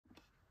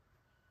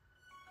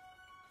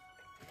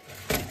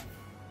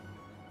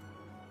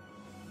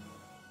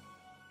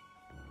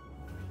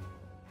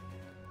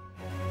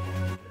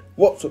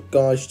What's up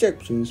guys,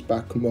 Jackson is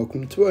back and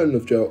welcome to another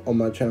video on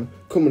my channel.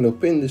 Coming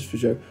up in this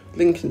video,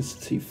 Lincoln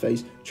City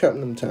face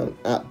Cheltenham Town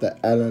at the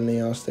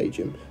LNER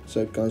Stadium.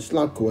 So guys,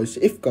 like always,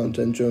 if you're going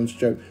to enjoy this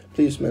video,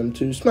 please remember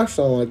to smash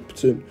that like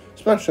button,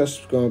 smash that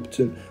subscribe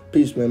button.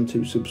 Please remember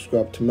to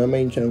subscribe to my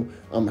main channel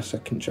and my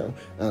second channel,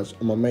 as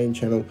on my main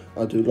channel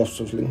I do lots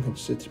of Lincoln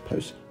City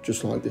posts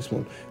just like this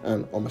one,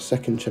 and on my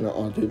second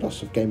channel I do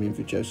lots of gaming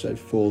videos, so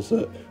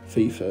Forza,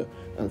 FIFA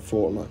and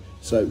Fortnite.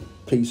 So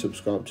please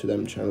subscribe to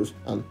them channels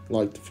and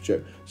like the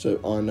video so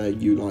I know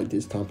you like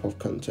this type of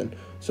content.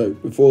 So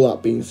with all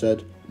that being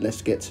said,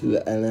 let's get to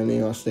the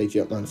LNER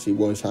Stadium and see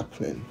what is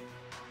happening.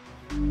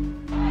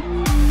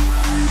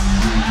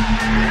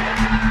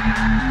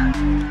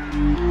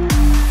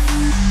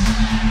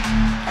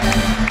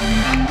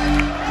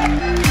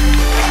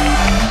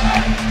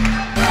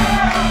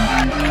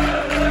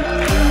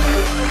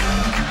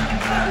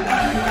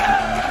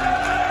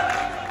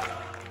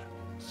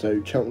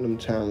 So Cheltenham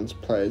Town's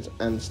players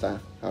and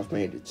staff have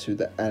made it to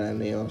the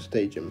LNER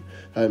Stadium,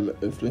 home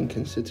of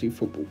Lincoln City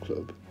Football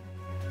Club.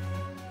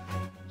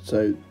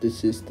 So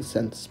this is the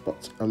centre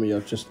spot and we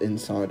are just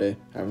inside here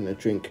having a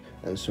drink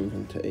and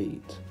something to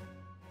eat.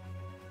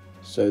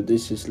 So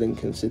this is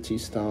Lincoln City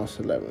Stars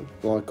 11.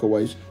 Like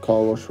always,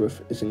 Carl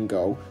Rushworth is in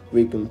goal,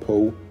 Regan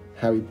Poole,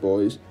 Harry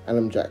Boyes,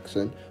 Adam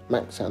Jackson,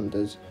 Max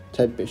Sanders,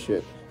 Ted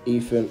Bishop,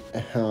 Ethan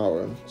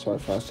Aharon, sorry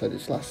if I said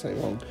his last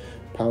name wrong,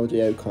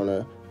 Paddy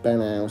O'Connor, Ben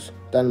House,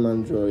 Dan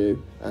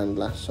Mandroyu and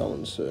Lass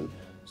Sorensen.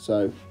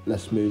 So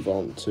let's move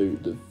on to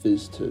the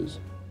visitors.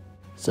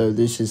 So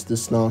this is the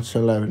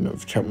starting 11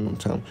 of Cheltenham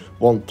Town.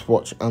 One to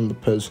watch, and the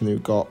person who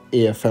got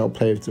EFL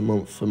Player of the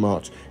Month for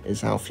March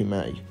is Alfie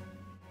May.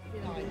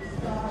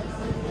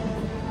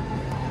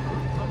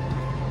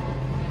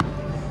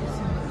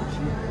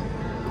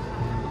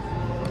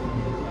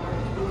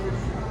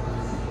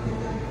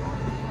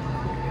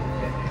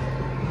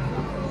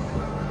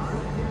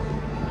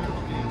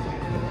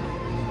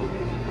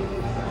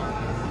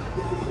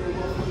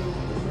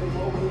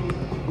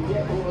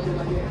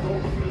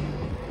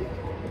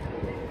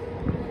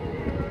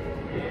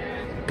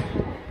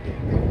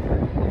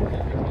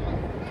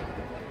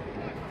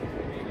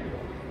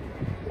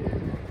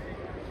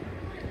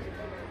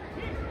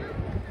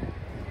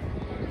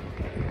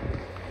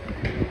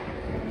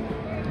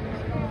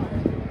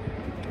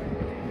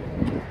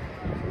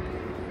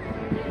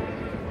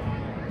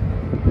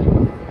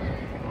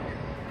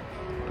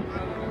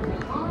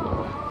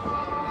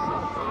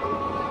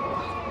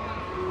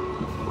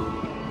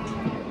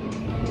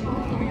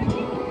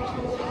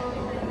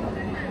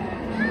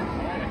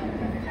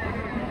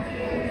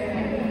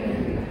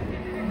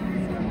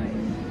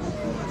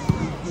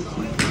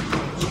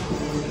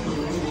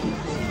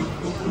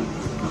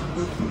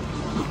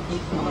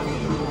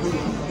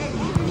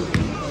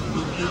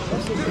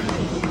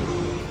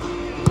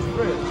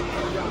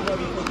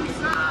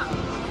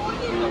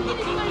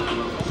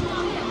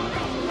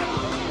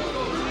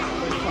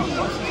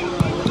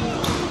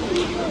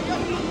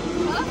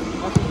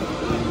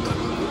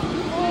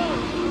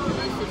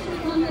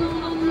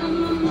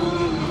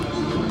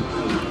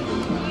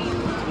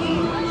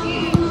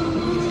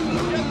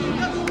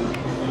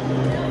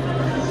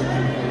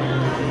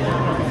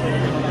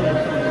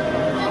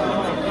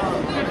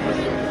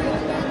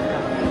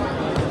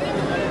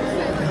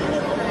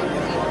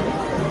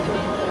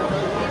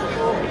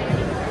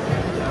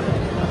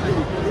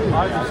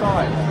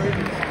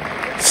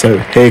 So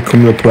here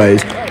come the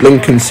players,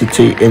 Lincoln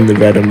City in the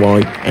red and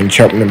white and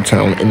Cheltenham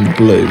Town in the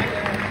blue.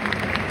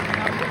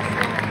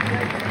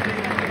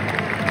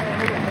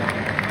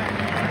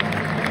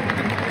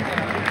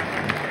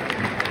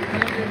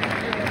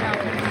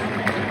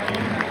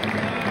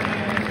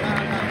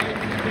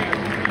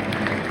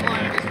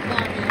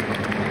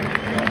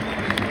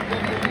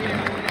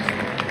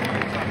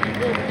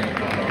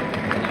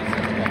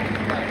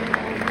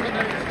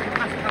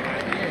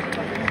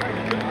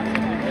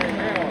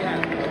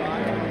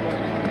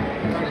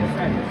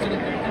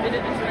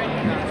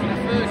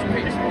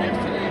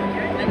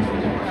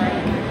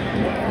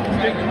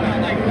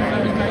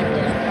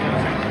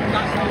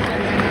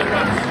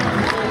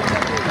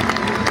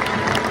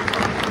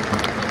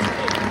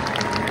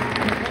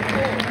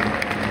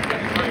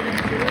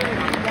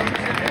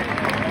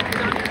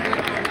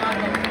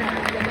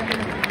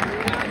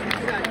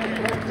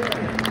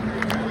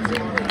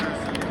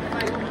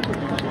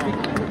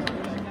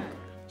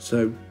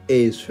 So it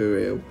is for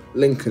real.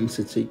 Lincoln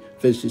City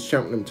versus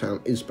Cheltenham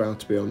Town is about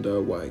to be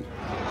underway.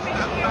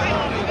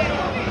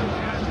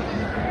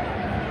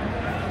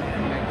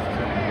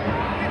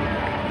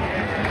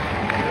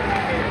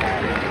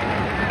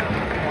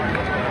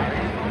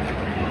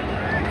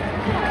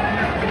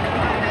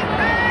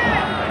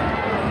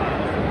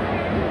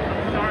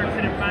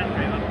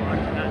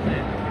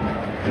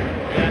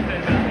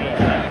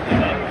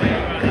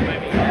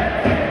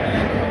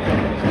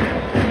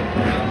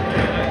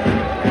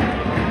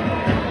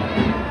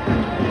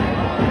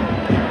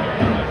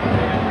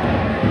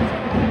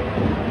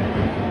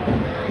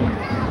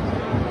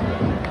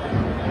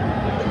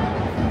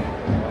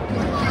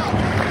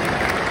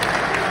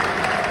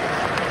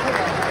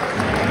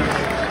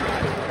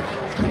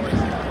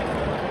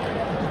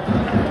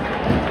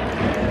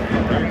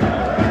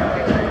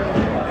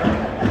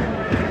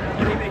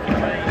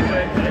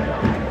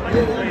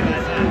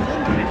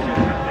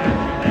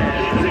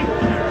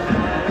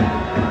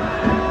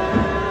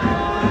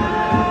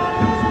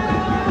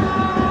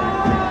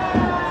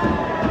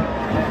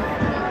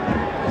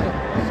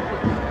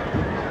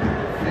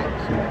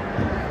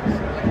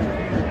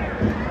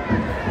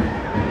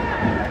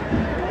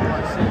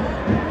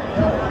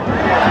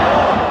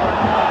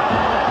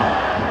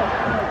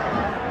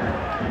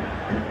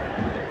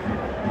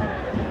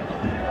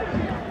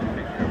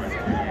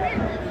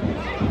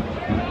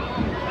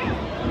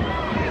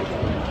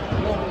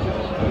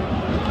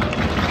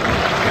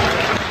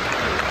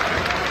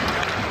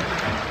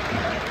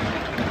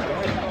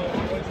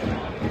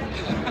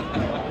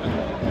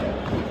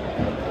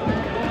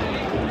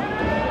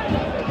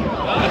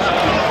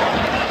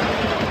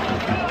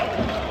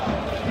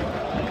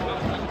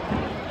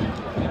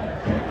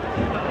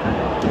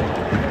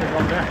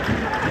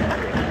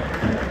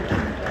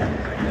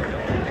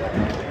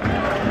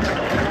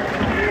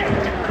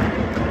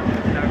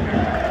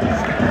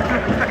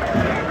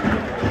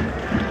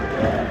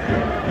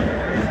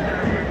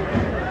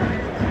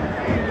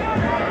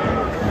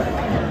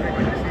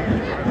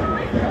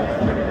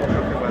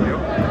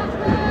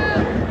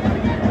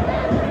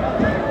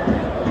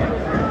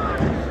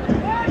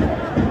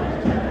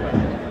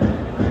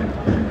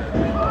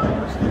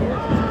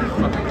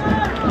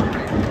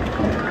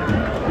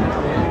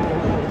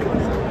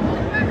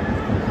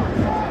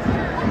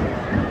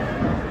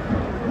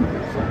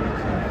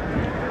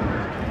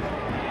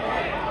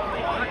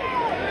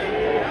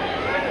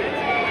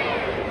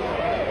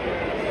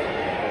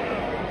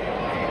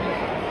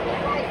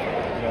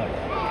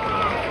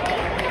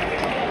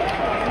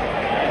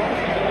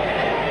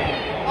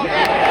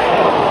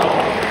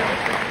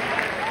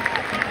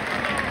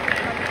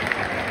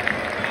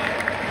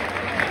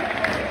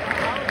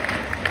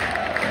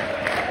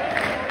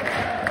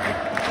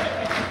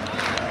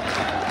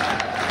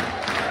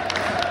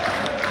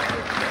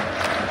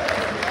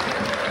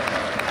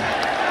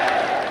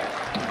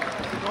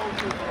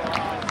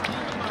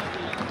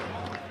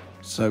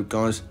 So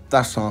guys,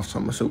 that's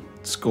half-time whistle.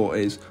 The score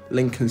is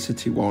Lincoln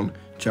City 1,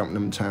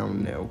 Cheltenham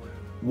Town 0.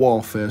 What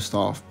a first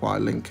half by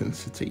Lincoln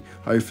City.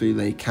 Hopefully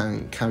they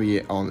can carry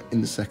it on in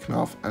the second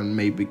half and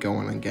maybe go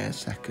on and get a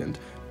second.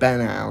 Ben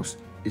House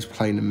is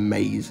playing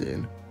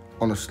amazing.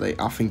 Honestly,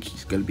 I think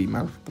he's going to be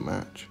man of the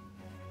match.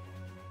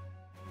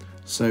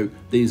 So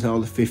these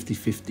are the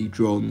 50-50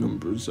 drawn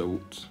number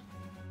results.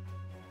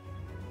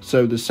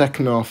 So the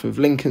second half of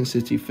Lincoln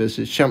City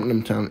versus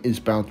Cheltenham Town is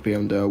about to be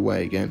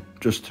underway again.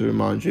 Just to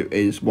remind you, it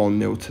is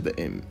 1-0 to the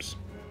Imps.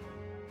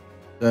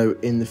 So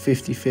in the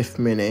 55th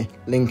minute,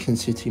 Lincoln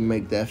City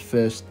make their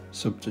first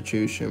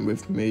substitution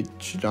with Mid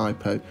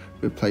Shadipo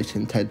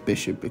replacing Ted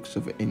Bishop because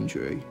of an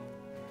injury.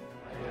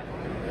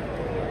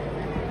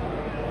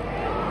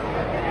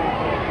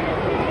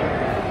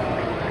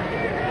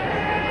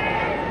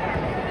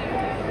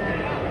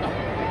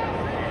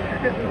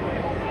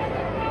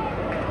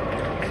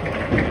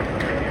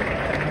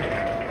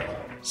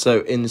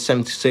 So in the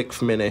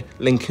 76th minute,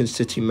 Lincoln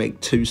City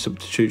make two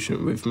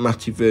substitutions with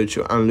Matty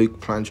Virgil and Luke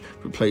Plange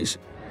replace.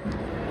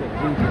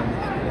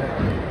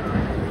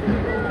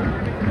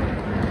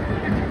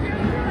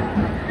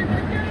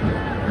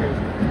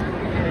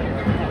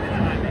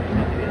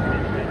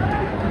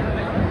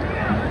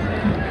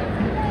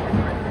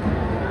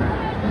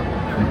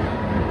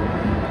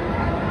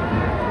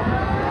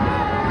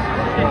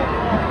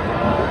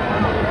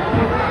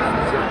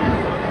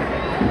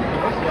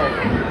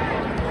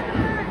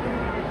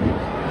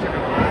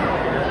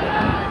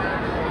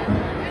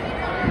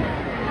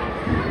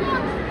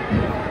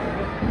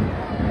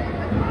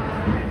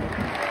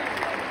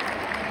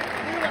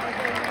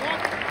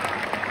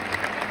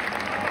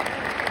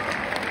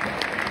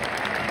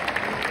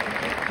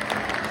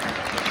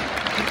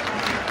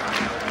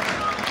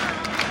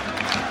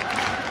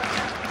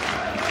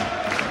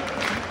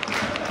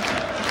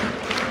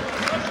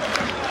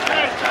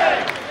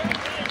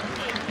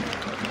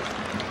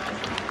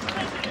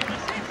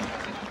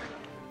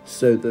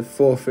 So the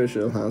fourth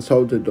official has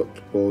holded up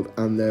the board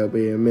and there will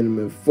be a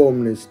minimum of 4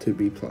 minutes to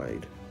be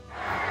played.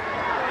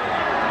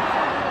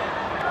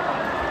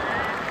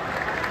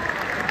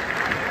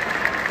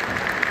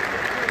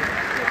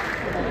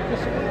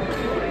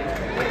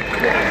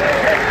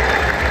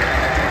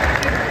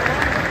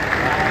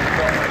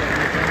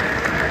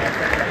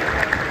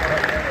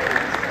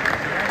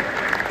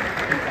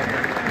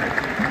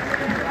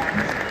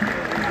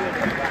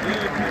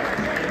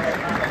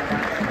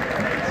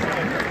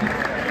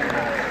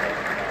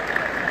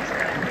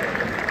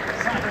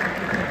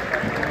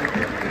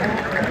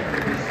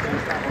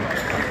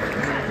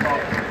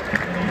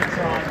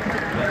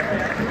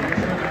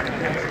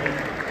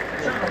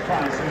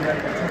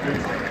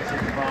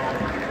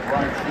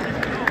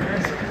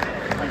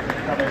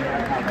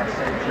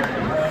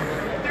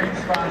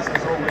 Imps fans,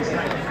 as always,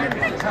 thank you for your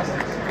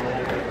fantastic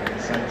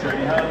support. Safe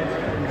journey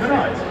home. Good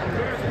night.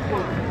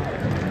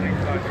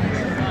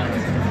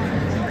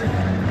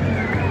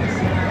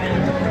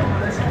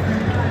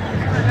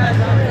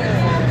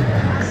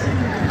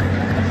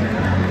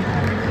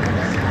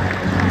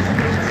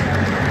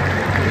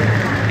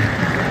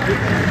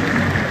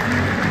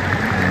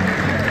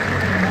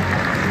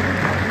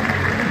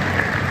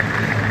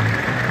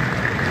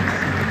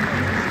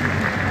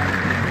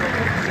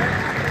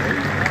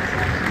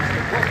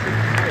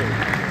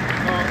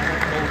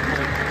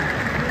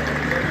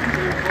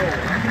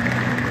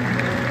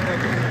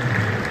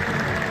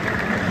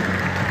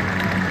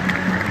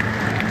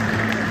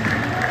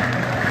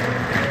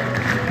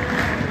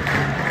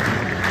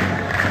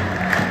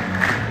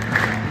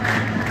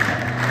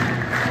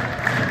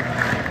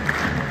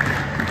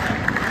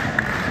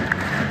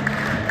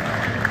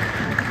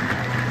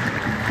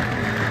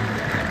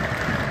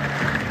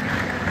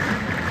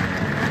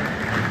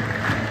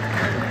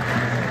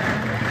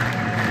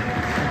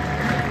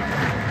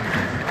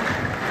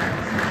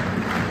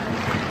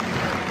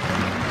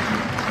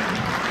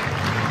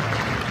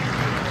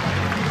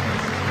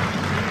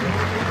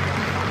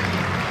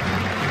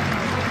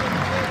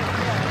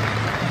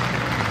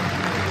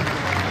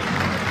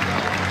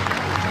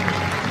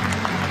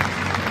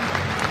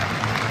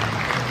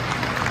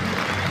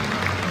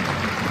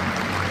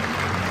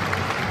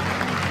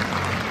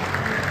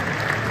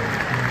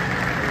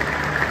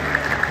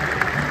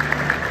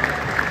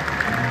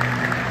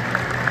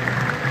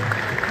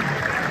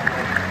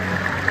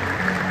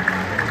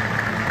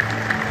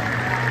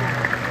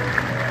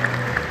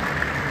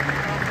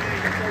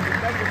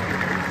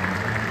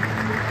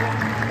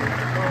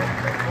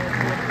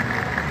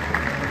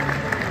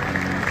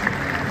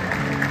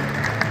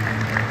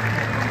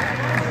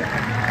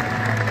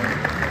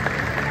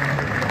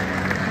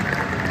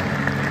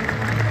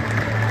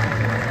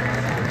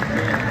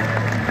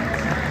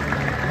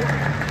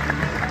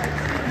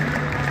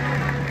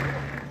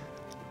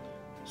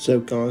 So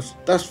guys,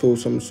 that's full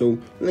somersault,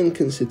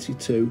 Lincoln City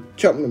 2,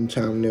 Cheltenham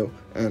Town 0,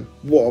 and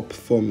what a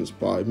performance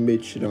by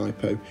Mid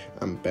Shadipo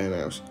and Ben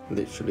House.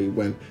 Literally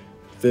when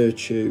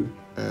Virtue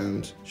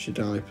and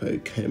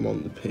Shadipo came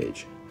on the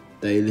pitch,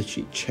 they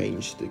literally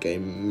changed the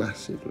game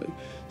massively.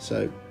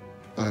 So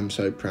I'm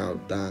so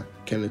proud that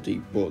Kennedy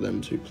brought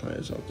them 2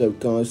 players on. So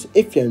guys,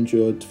 if you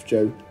enjoyed the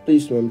video,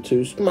 please remember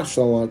to smash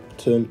the like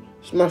button,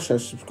 smash that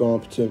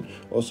subscribe button,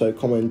 also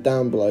comment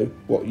down below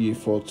what you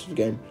thought of the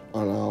game,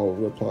 and I'll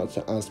reply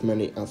to as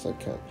many as I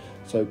can.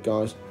 So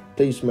guys,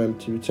 please remember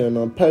to turn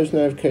on post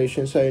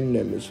notifications so you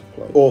never miss a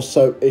play.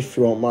 Also, if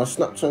you want my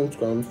Snapchat,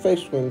 Instagram,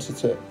 Facebook and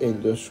Twitter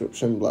in the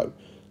description below.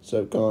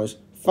 So guys,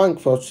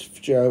 thanks for watching the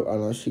video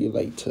and I'll see you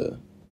later.